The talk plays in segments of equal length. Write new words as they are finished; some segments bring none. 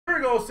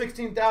we go,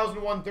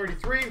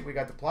 16,133. We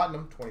got the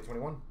Platinum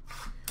 2021.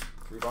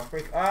 3-box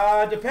break.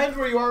 Depends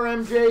where you are,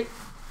 MJ,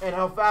 and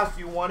how fast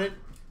you want it.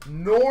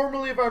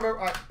 Normally, if I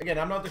remember, again,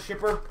 I'm not the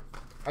shipper.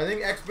 I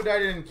think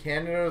expedited in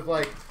Canada is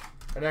like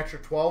an extra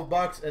 12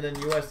 bucks, and then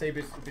USA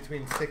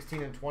between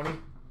 16 and 20.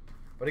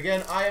 But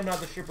again, I am not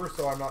the shipper,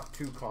 so I'm not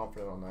too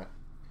confident on that.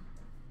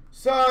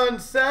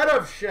 Sunset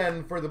of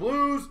Shen for the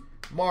Blues.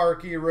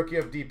 Marquee rookie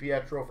of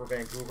DiPietro for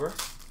Vancouver.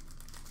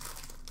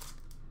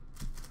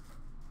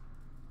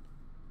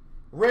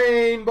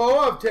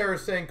 Rainbow of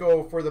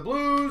Tarasenko for the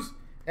Blues.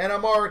 And a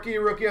marquee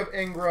rookie of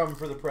Ingram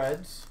for the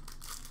Preds.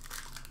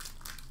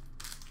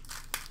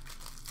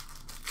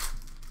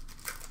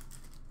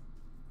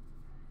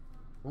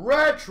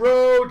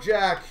 Retro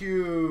Jack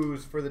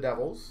Hughes for the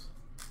Devils.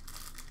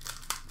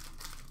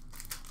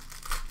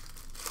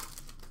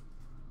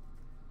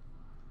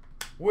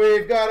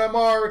 We've got a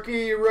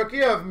marquee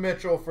rookie of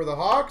Mitchell for the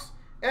Hawks.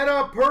 And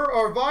a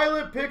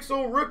Violet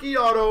Pixel rookie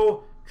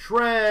auto,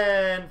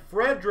 Trent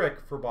Frederick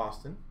for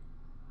Boston.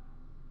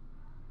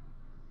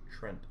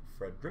 Trent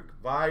Frederick.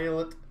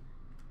 Violet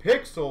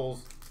Pixels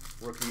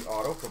rookie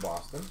auto for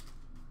Boston.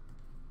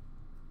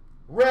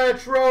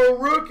 Retro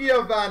rookie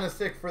of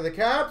Vanisic for the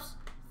Caps.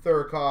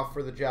 Thurkoff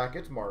for the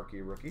Jackets, marquee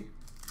rookie.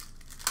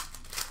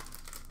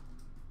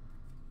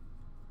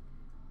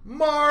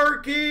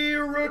 Marquee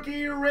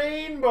rookie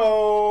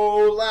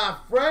rainbow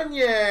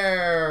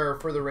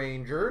Lafreniere for the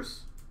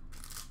Rangers.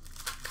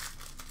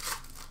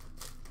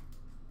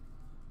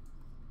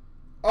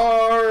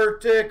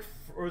 Arctic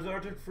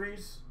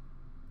Freeze?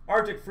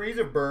 Arctic Freeze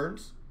of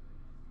Burns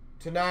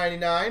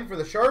 /99 for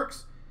the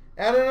Sharks.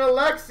 And an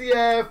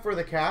Alexiev for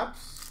the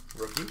Caps,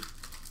 rookie.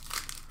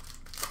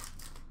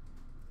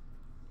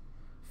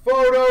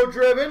 Photo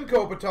driven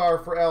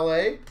Kopitar for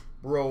LA.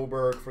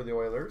 Broberg for the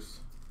Oilers.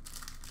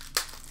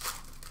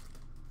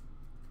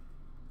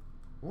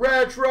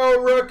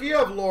 Retro rookie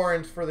of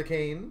Lawrence for the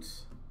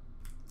Canes.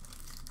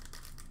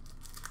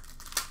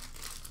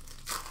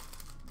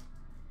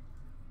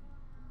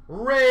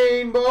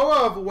 Rainbow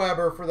of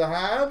Weber for the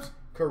Habs.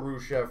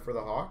 Khrushchev for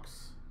the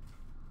Hawks.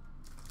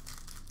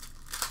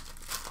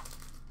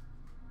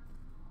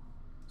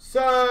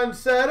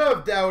 Sunset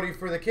of Doughty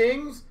for the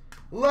Kings.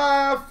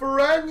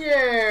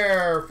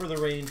 Lafreniere for the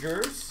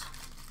Rangers.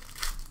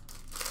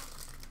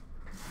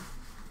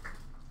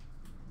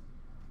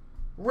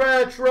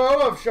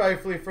 Retro of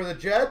Scheifele for the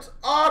Jets.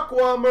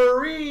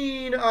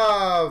 Aquamarine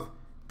of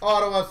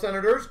Ottawa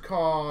Senators,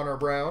 Connor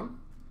Brown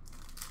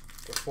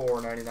for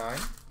 $4.99.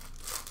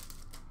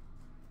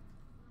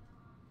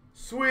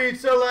 Sweet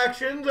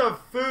selections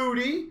of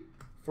Foodie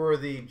for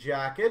the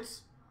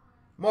Jackets.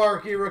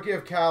 Marquee rookie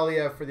of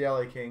Kaliev for the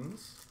LA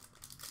Kings.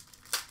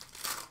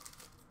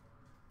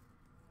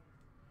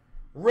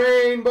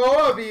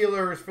 Rainbow of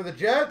Ehlers for the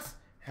Jets.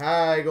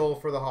 Hagel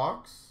for the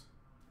Hawks.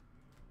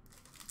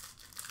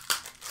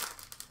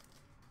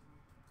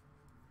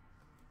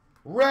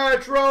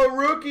 Retro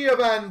rookie of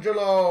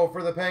Angelo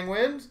for the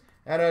Penguins.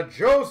 And a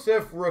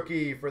Joseph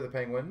rookie for the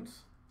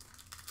Penguins.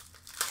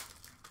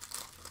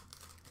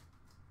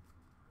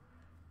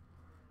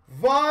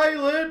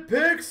 Violet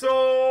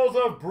Pixels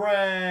of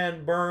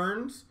Brand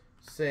Burns,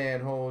 San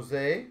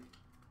Jose.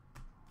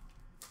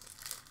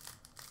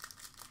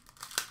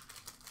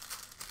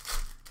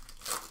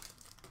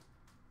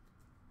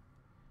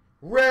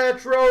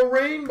 Retro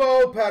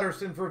Rainbow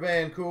Patterson for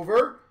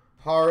Vancouver.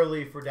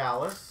 Harley for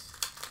Dallas.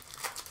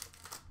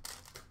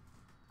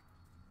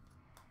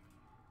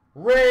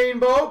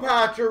 Rainbow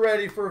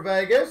Pacioretty for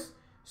Vegas.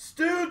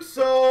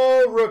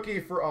 Stützle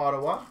rookie for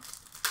Ottawa.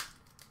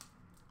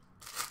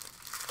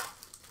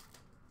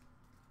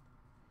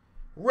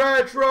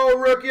 Retro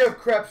rookie of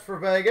Krebs for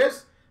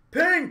Vegas.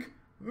 Pink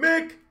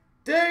McDavid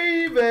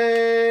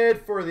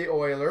for the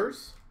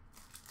Oilers.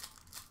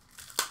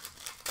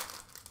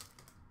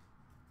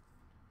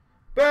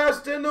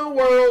 Best in the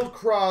world,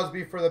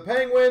 Crosby for the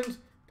Penguins.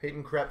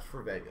 Peyton Krebs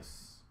for Vegas.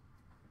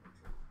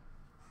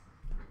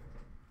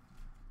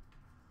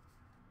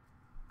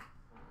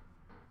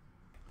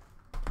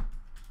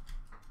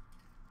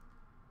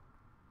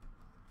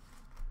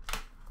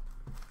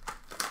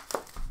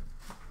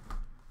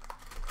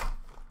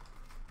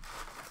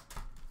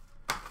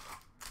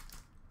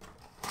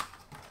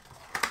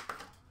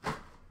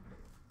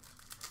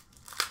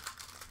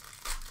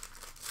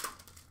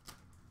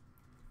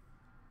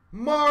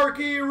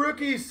 Marquee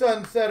rookie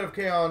sunset of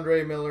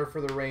K'Andre Miller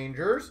for the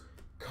Rangers.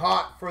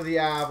 Caught for the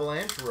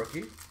Avalanche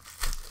rookie.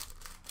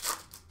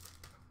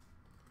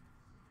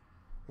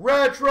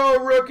 Retro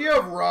rookie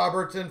of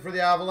Robertson for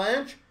the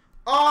Avalanche.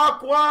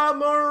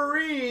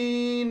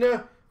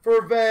 Aquamarine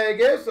for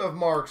Vegas of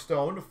Mark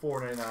Stone to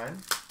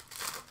 $4.99.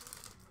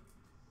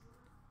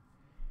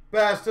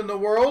 Best in the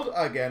world,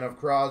 again of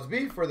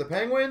Crosby for the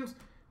Penguins.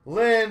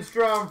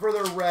 Lindstrom for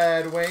the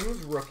Red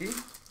Wings rookie.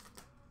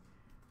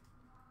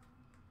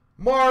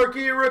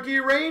 Marquee rookie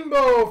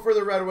rainbow for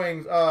the Red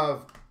Wings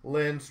of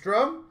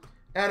Lindstrom.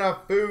 And a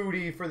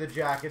Foodie for the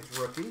Jackets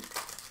rookie.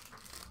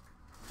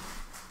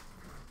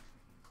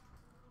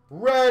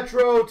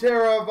 Retro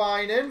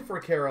Teravainen for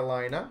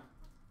Carolina.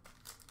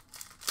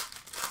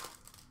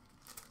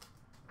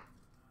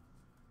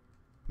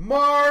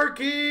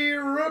 Marquee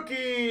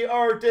rookie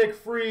Arctic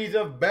Freeze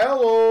of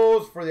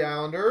Bellows for the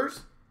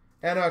Islanders.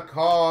 And a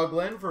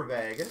Coughlin for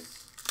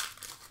Vegas.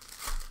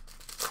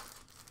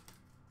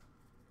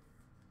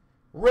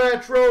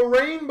 Retro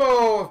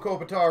Rainbow of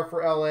Kopitar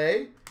for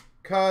LA.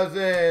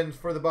 Cousins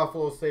for the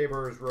Buffalo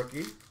Sabres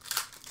rookie.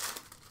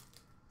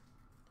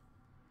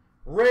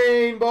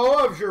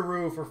 Rainbow of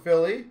Giroux for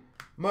Philly.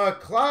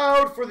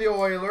 McLeod for the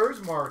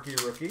Oilers, marquee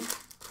rookie.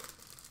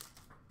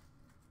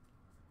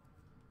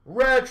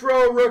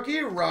 Retro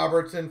rookie,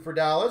 Robertson for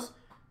Dallas.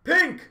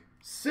 Pink,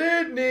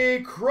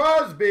 Sidney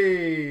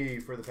Crosby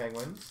for the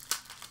Penguins.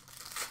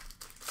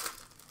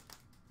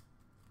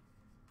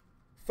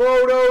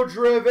 Photo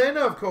driven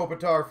of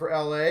Kopitar for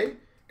LA.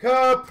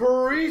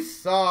 Kaprizov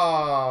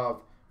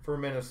for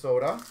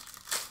Minnesota.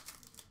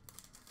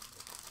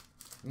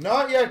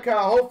 Not yet,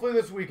 Kyle. Hopefully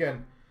this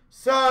weekend.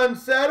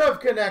 Sunset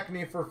of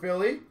Konechny for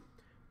Philly.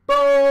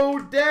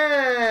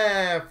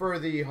 Baudin for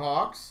the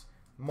Hawks.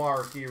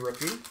 Marquee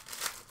rookie.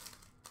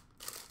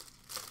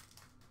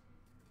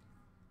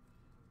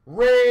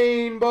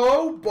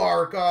 Rainbow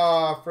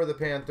Barkov for the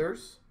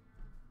Panthers.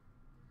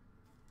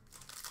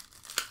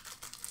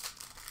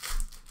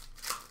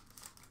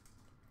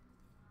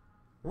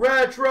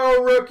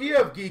 Retro rookie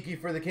of Geeky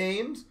for the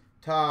Canes.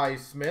 Ty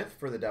Smith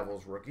for the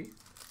Devils rookie.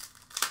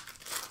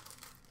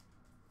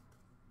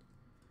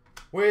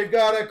 We've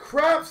got a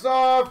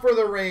Kravtsov for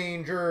the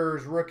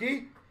Rangers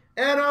rookie.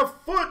 And a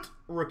Foot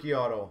rookie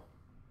auto.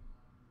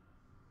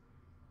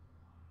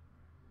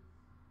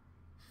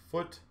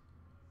 Foot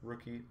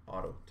rookie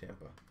auto,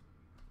 Tampa.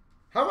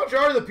 How much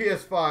are the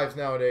PS5s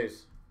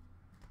nowadays?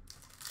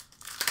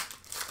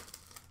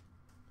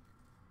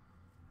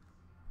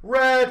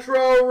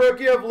 Retro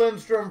rookie of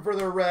Lindstrom for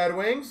the Red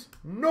Wings.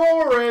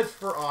 Norris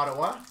for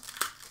Ottawa.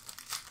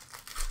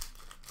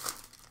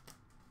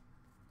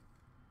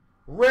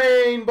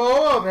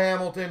 Rainbow of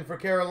Hamilton for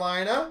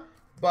Carolina.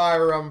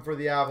 Byram for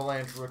the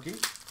Avalanche rookie.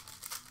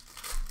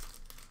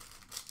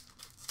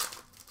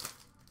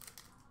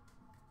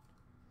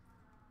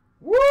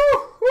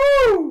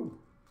 Woohoo!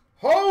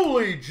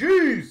 Holy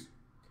jeez!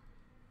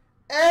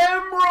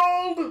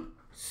 Emerald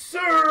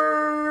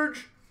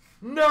Surge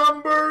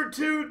number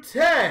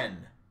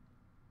 210.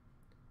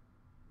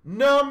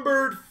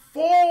 Numbered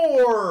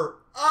 4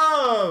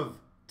 of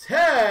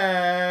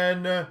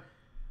 10.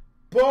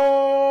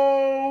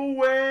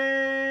 Bowen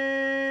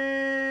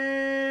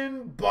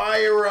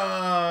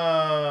Byram.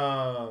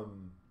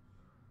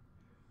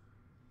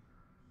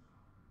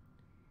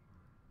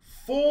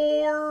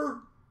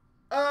 4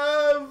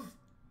 of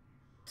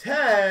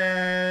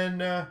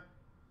 10.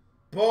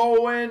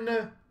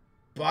 Bowen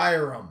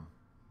Byram.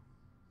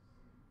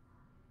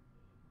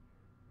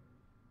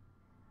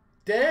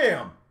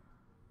 Damn.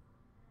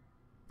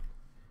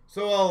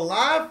 So a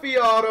Laffy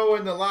auto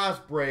in the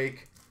last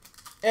break.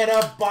 And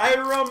a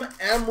Byram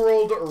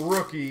Emerald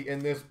rookie in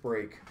this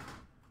break.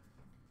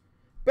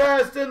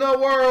 Best in the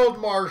world,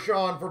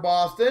 Marchand for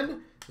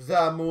Boston.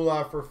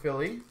 Zamula for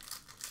Philly.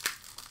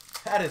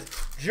 That is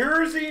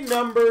jersey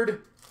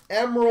numbered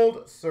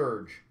Emerald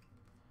Surge.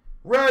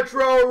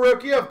 Retro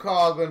rookie of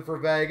Coughlin for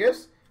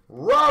Vegas.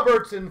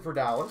 Robertson for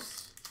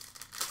Dallas.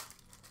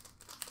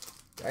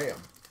 Damn.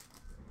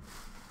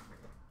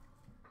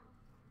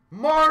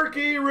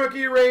 Marquee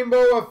rookie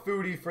rainbow of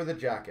Foodie for the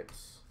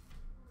Jackets.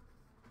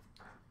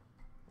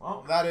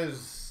 Well, that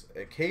is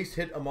a case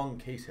hit among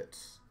case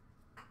hits.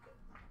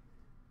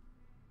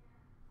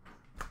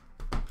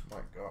 My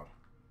God.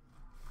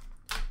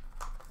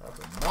 That's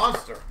a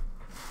monster.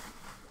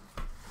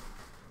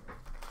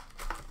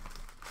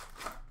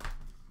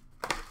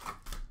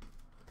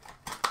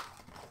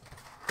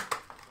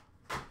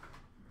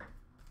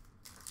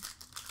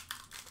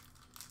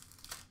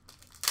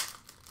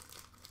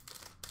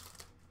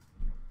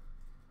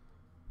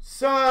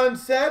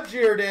 Sunset,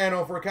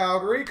 Giordano for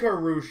Calgary.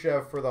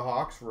 Khrushchev for the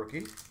Hawks,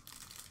 rookie.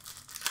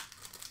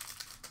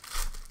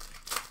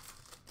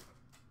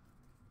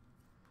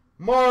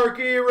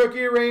 Marquee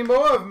rookie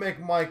rainbow of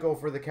McMichael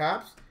for the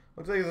Caps.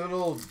 Looks like there's a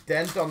little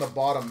dent on the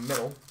bottom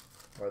middle,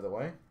 by the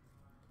way.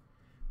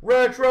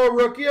 Retro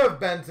rookie of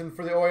Benson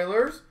for the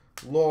Oilers.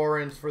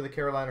 Lawrence for the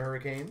Carolina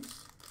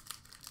Hurricanes.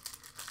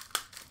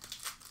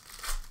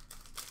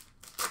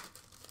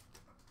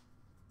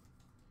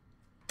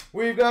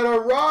 We've got a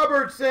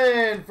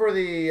Robertson for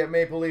the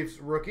Maple Leafs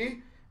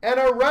rookie. And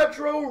a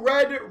retro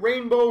red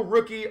rainbow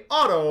rookie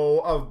auto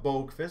of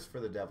Boakfist for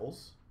the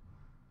Devils.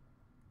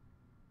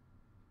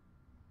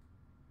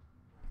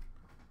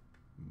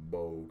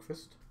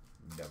 Boakfist,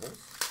 Devils.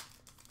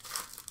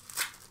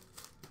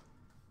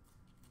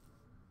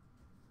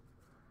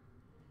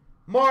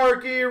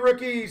 Marquee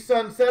rookie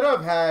sunset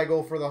of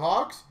Hagel for the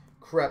Hawks.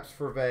 Krebs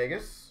for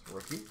Vegas,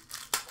 rookie.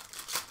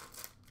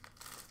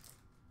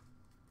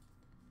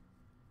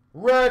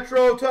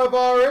 Retro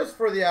Tavares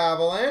for the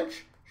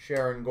Avalanche.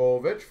 Sharon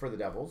Govich for the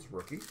Devils,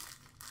 rookie.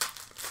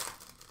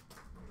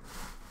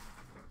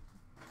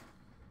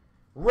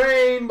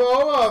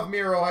 Rainbow of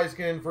Miro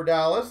Heiskanen for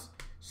Dallas.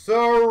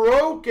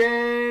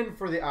 Sorokin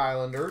for the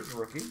Islanders,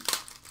 rookie.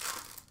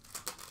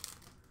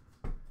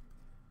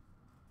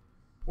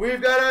 We've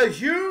got a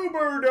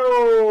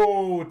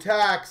Huberto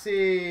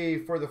Taxi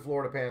for the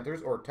Florida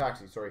Panthers. Or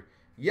Taxi, sorry.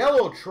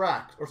 Yellow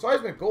Tracks. Or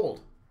Seismic Gold.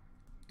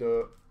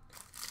 Duh.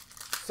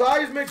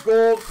 Seismic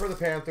Gold for the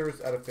Panthers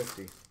at a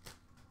 50.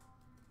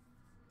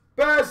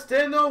 Best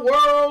in the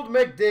world,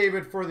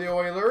 McDavid for the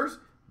Oilers.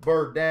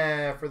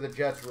 Burdin for the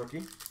Jets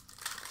rookie.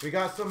 We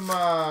got some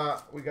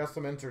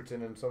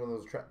Interton in some of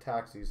those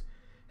taxis.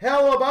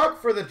 Hellebuck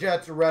for the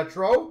Jets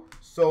retro.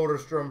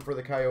 Soderstrom for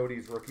the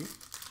Coyotes rookie.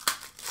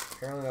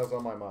 Apparently that was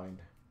on my mind.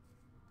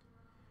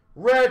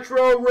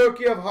 Retro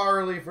rookie of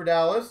Harley for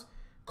Dallas.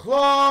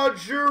 Claude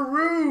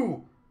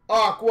Giroux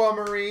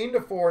Aquamarine to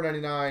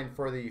 $4.99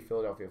 for the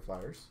Philadelphia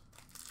Flyers.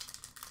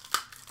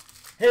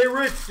 Hey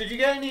Rich, did you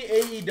get any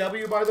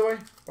AEW by the way?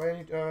 By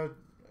any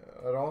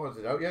at all? Is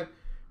it out yet?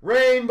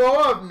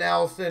 Rainbow of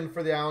Nelson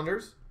for the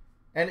Islanders.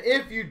 And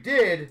if you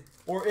did,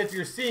 or if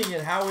you're seeing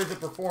it, how is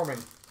it performing,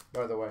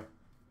 by the way?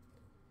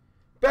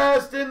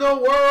 Best in the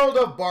world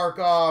of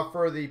Barkov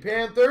for the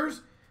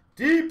Panthers.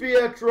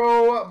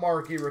 DiPietro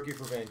Markey rookie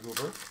for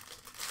Vancouver.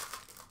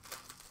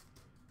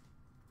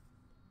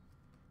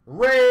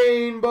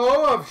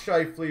 Rainbow of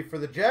Scheifele for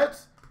the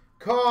Jets.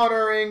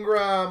 Connor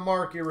Ingram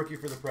Markey rookie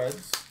for the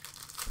Preds.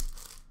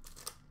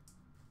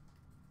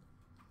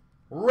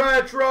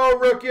 Retro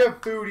rookie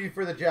of Foodie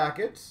for the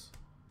Jackets.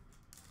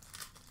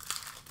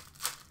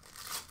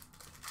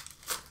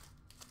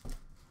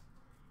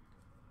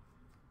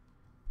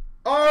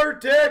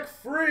 Arctic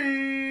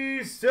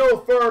Free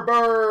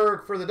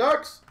Silverberg for the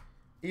Ducks.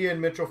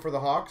 Ian Mitchell for the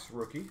Hawks,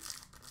 rookie.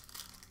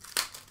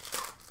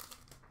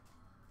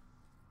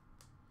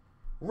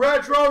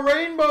 Retro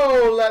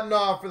Rainbow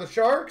Letnov for the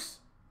Sharks.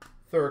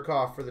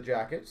 Thurkoff for the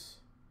Jackets.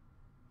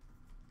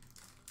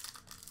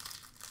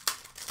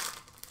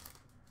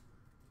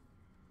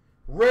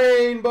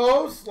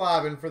 Rainbow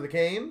Slavin for the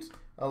Canes.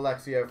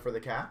 Alexiev for the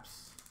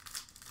Caps.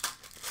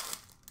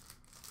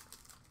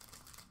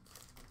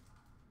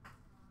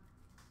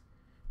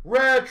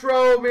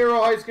 Retro Miro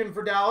Heiskin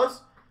for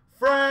Dallas.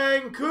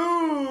 Frank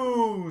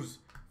Coos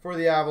for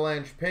the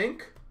Avalanche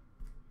pink.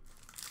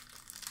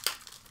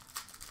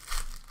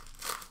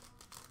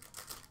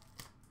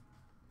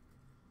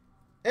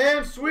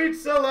 And sweet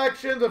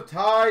selections of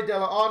Ty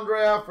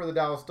Dellandrea for the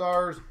Dallas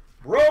Stars.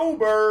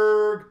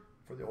 Broberg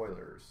for the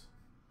Oilers.